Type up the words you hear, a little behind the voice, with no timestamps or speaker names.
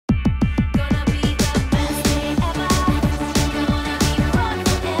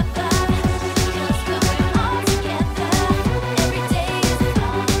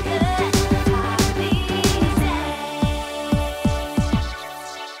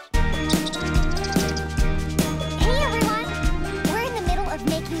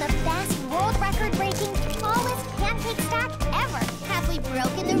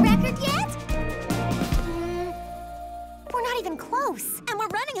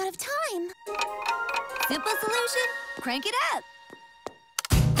out of time. Simple solution, crank it up.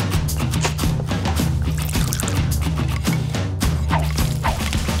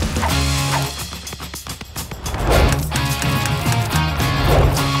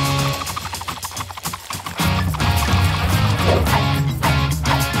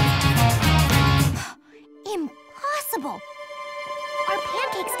 Impossible! Our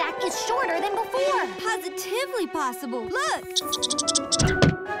pancake stack is shorter than before. Positively possible. Look!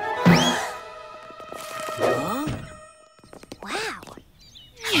 Huh? Wow.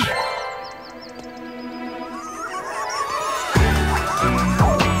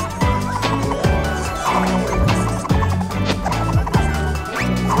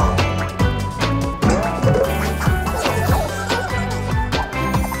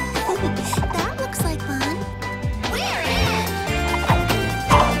 That looks like fun. We're in!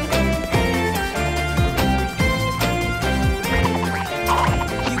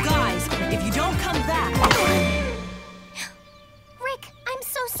 You guys, if you don't come back... Rick, I'm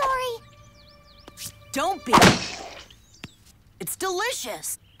so sorry. Don't be. It's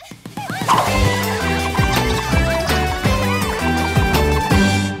delicious.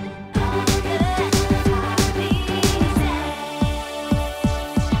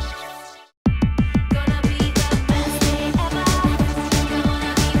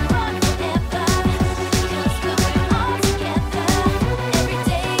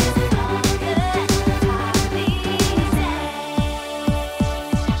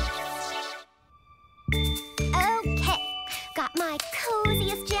 Okay, got my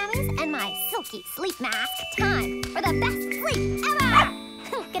coziest jammies and my silky sleep mask. Time for the best sleep ever!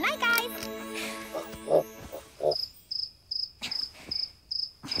 Good night, guys.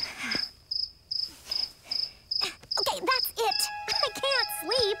 Okay, that's it. I can't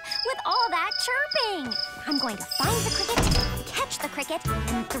sleep with all that chirping. I'm going to find the cricket, catch the cricket,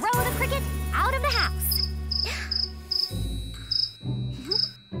 and throw the cricket out of the house.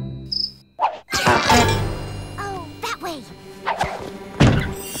 Oh, that way.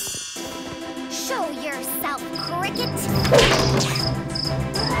 Show yourself, cricket.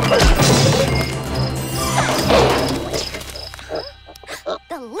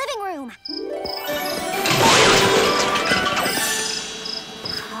 The living room.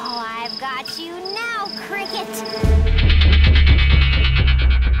 Oh, I've got you now, cricket.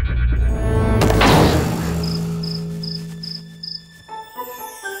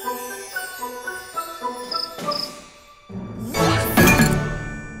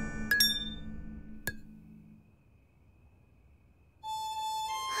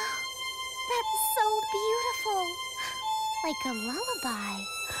 That's so beautiful. Like a lullaby.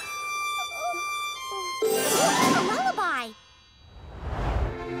 A lullaby.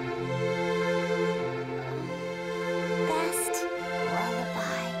 Best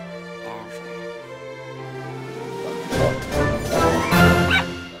lullaby ever.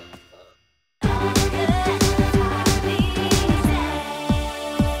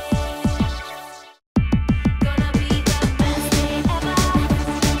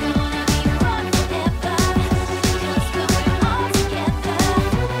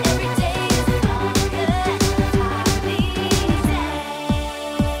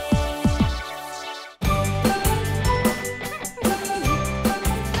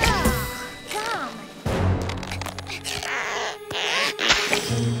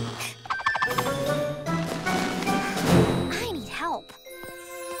 I need help.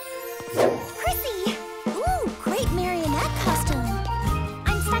 Chrissy! Ooh, great marionette costume.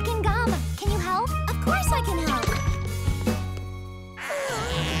 I'm stuck in gum. Can you help? Of course I can help.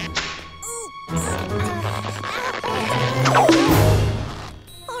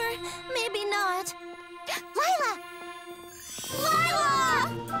 Or maybe not. Lila! Lila!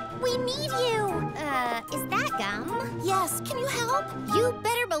 We need you. Is that gum? Yes, can you help? You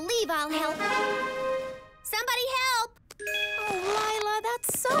better believe I'll help. Somebody help! Oh, Lila,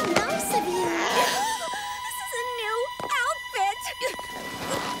 that's so nice of you. This is a new outfit.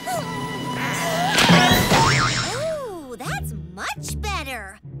 Oh, that's much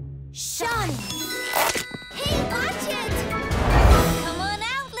better. Shiny. Hey, watch it! Come on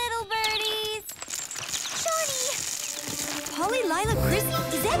out, little birdies. Shiny. Polly, Lila, Chrissy,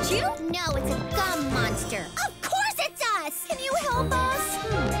 is that you? No, it's a gum monster. Of course it's us! Can you help us?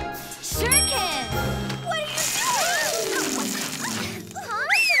 Sure can. What are you doing? Huh?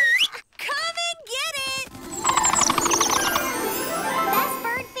 Come and get it. Best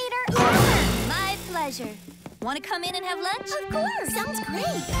bird feeder ever! My pleasure. Want to come in and have lunch? Of course! Sounds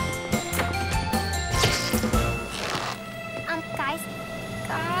great!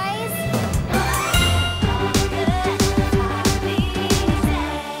 Guys?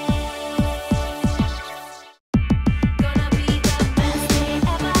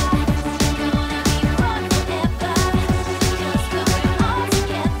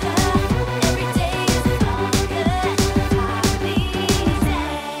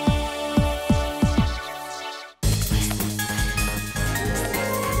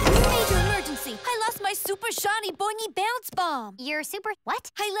 Mom. Your super...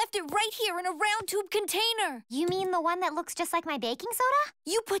 What? I left it right here in a round tube container. You mean the one that looks just like my baking soda?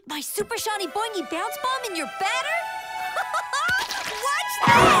 You put my super shiny boingy bounce bomb in your batter? Watch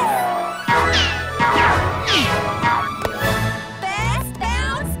this! Best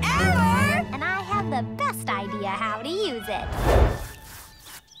bounce ever! And I have the best idea how to use it.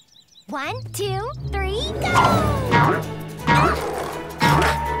 1, 2, 3, go!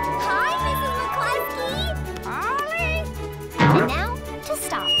 Hi, Mrs. McCluskey. Ollie. And now to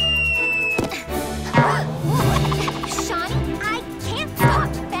stop. Shawnee, I can't stop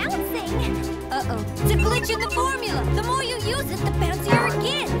bouncing. Uh-oh, it's a glitch in the formula. The more you use it, the bouncier it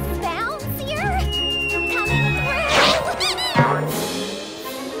gets. Bouncier? Coming through.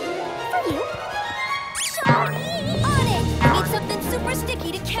 For you. Shawnee! On it! Need something super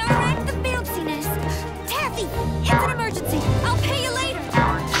sticky to counteract the bounciness. Taffy, it's an emergency. I'll pay you later.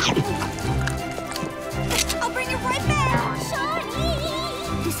 I'll bring you right back.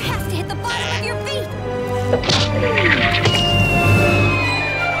 Shawnee! This has to hit the bottom of your feet.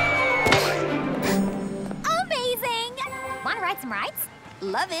 Amazing! Want to ride some rides?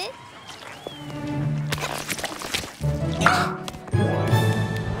 Love it.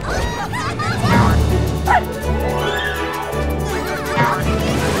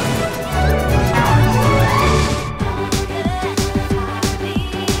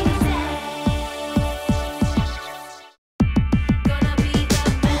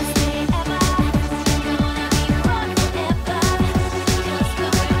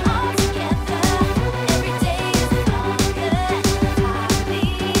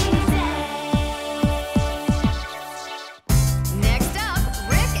 Next up,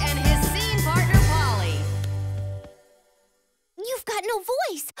 Rick and his scene partner, Polly. You've got no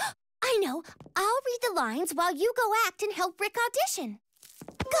voice. I know. I'll read the lines while you go act and help Rick audition.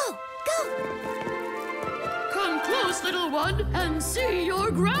 Go, go. Come close, little one, and see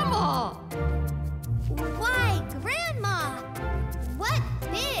your grandma. Why, Grandma, what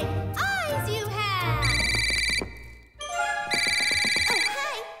big eyes you have. Oh,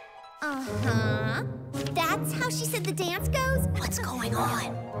 hi. Uh-huh. That's how she said the dance goes? What's going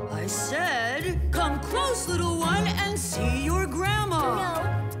on? I said, come close, little one, and see your grandma.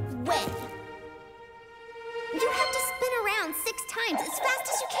 No way. You have to spin around 6 times as fast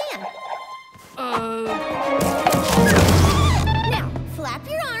as you can. Now, flap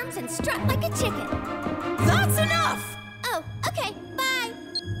your arms and strut like a chicken. That's enough! Oh, okay, bye.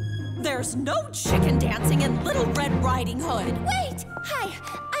 There's no chicken dancing in Little Red Riding Hood. Wait! Hi,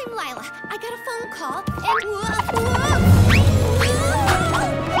 I'm Lila. I got a phone call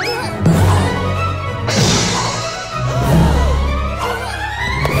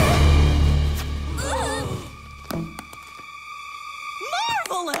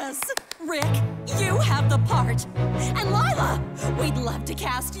Marvelous! Rick, you have the part. And Lila, we'd love to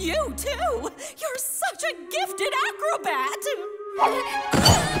cast you, too. You're such a gifted acrobat.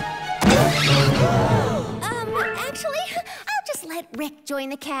 Actually, I'll just let Rick join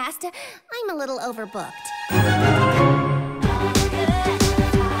the cast. I'm a little overbooked.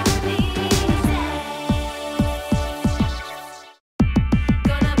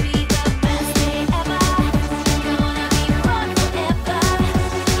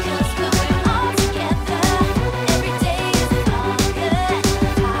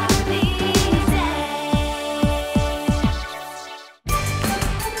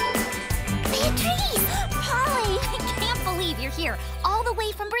 Here, all the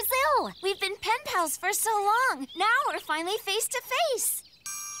way from Brazil. We've been pen pals for so long. Now we're finally face to face.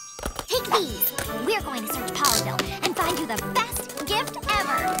 Take these. We're going to search Polyville and find you the best gift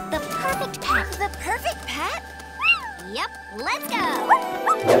ever. The perfect pet. The perfect pet? Yep, let's go.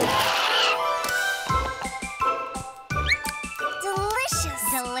 Delicious.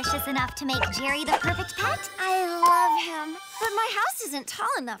 Delicious enough to make Jerry the perfect pet? I love him. But my house isn't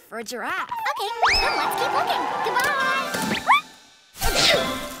tall enough for a giraffe. Okay, then let's keep looking. Goodbye.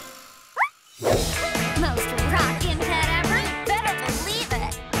 Most rockin' pet ever. Better believe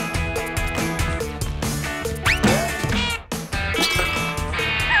it.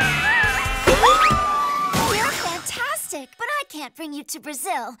 You're fantastic, but I can't bring you to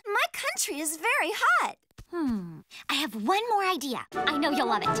Brazil. My country is very hot. I have one more idea. I know you'll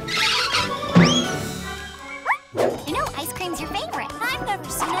love it. You know ice cream's your favorite. I've never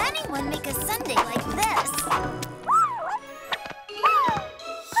seen anyone make a sundae like this.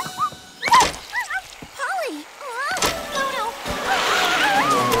 Polly! No.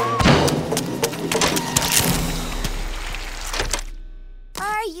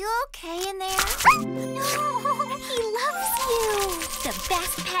 Are you okay in there? No, he loves you. The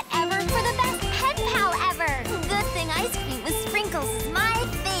best pet ever for the best pen pal ever. Good thing ice cream was Wrinkles is mine.